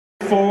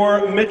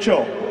for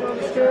Micheal.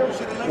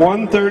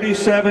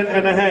 137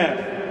 and a half.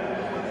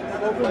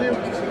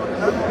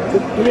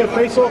 Give me a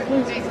face-off,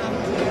 please.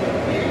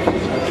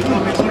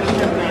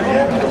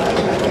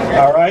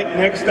 All right,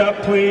 next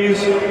up, please,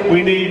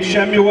 we need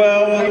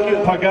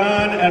Micheal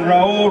Pagan and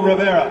Raul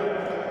Rivera.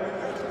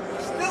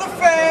 Still a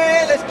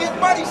fan. Let's get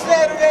money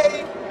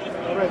Saturday.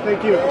 All right,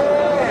 thank you.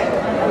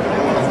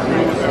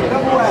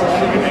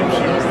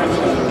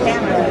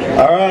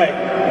 All right,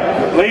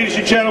 ladies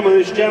and gentlemen,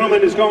 this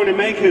gentleman is going to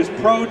make his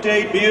pro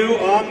debut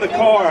on the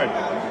card.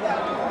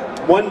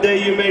 One day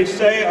you may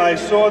say, I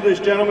saw this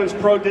gentleman's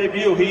pro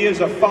debut. He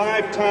is a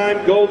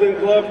 5-time Golden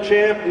Glove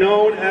champ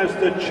known as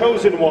the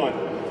Chosen One.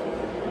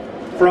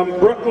 From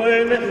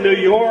Brooklyn, New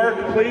York,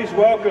 please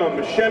welcome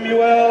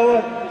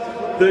Micheal,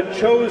 the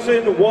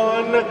Chosen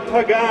One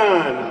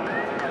Pagan.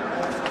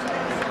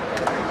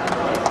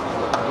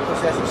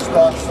 Just has to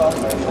start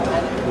somewhere.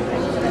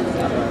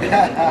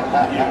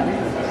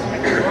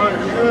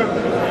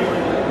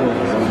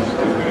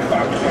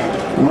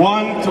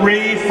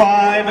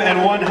 135 and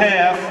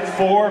 1/2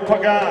 for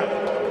Pagan.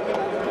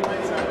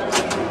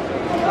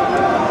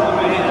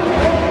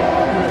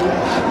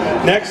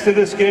 Next to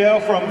the scale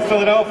from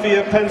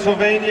Philadelphia,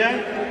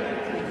 Pennsylvania.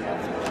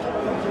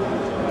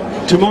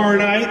 Tomorrow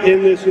night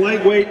in this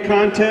lightweight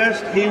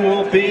contest, he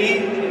will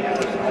be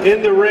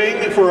in the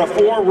ring for a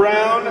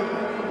 4-round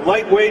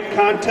lightweight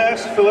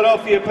contest.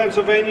 Philadelphia,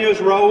 Pennsylvania's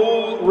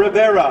Raul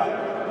Rivera.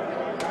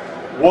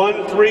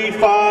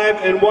 135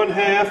 and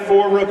 1/2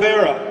 for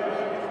Rivera.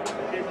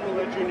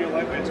 Junior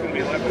lightweight, it's going to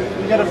be lightweight.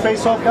 You got a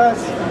face-off,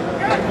 guys?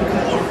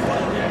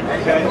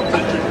 Okay.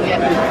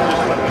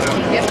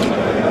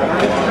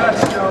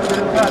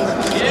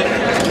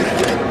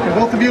 Can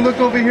both of you look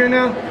over here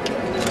now?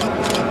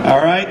 All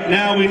right,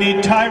 now we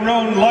need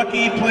Tyrone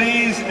Lucky,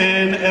 please,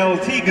 and El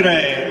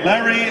Tigre,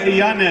 Larry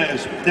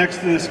Yanez, next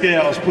to the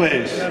scales,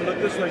 please. Yeah, look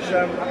this way,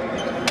 Sham.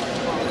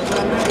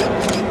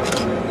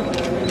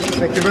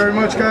 Thank you very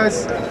much,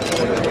 guys.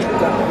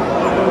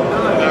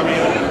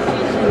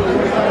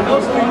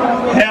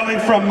 Hailing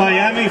from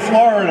Miami,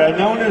 Florida,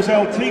 known as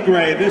El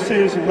Tigre, this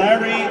is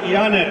Larry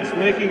Yanez,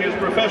 making his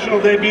professional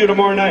debut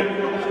tomorrow night.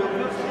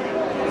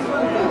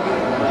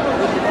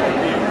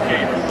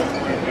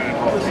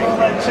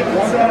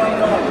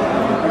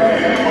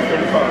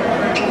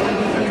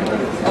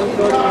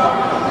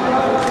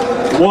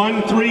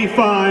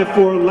 $135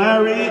 for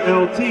Larry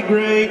El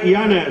Tigre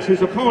Yanez.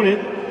 His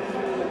opponent,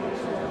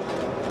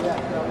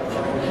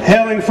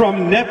 hailing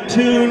from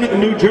Neptune,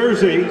 New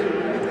Jersey,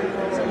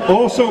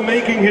 also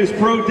making his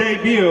pro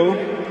debut,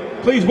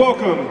 please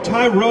welcome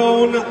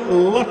Tyrone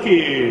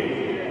Lucky.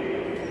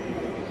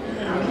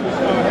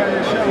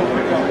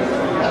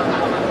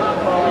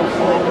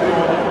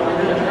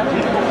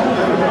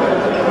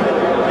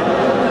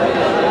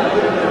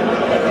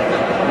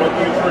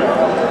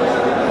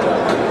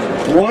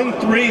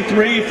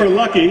 $133 for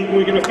Lucky.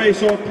 We're going to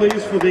face off,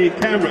 please, for the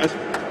cameras.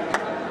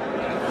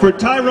 For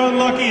Tyrone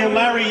Lucky and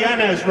Larry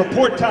Yanez,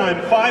 report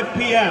time 5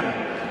 p.m.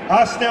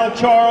 Osnell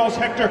Charles,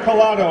 Hector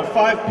Collado,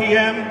 5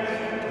 p.m.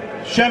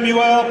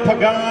 Micheal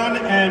Pagan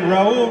and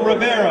Raul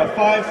Rivera,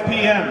 5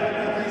 p.m.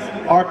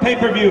 Our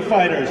pay-per-view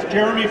fighters,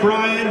 Jeremy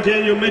Bryan,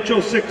 Daniel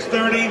Mitchell,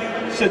 6:30.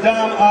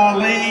 Saddam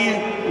Ali,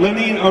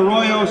 Lenin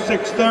Arroyo,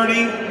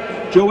 6:30.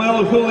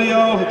 Joel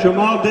Julio,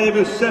 Jamal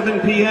Davis,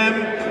 7 p.m.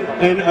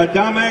 and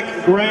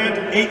Adamek Grant,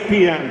 8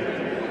 p.m.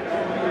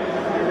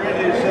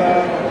 Is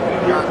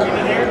your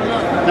opponent here?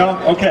 No?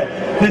 Okay.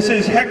 This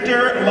is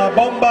Hector La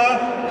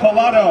Bomba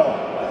Collado.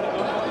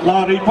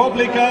 La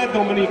República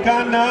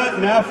Dominicana,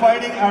 now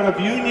fighting out of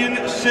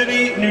Union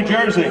City, New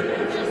Jersey.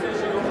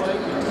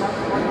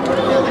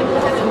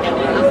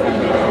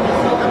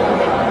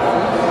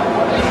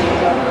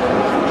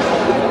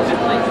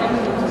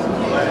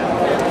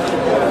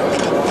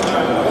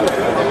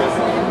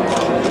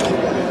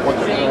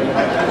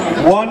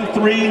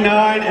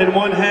 $139 and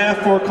 1/2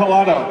 for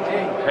Collado.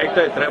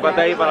 Héctor,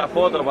 trépate ahí para la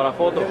foto, para la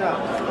foto.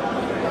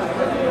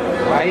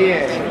 Ahí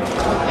es.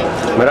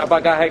 Mira para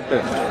acá,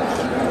 Héctor.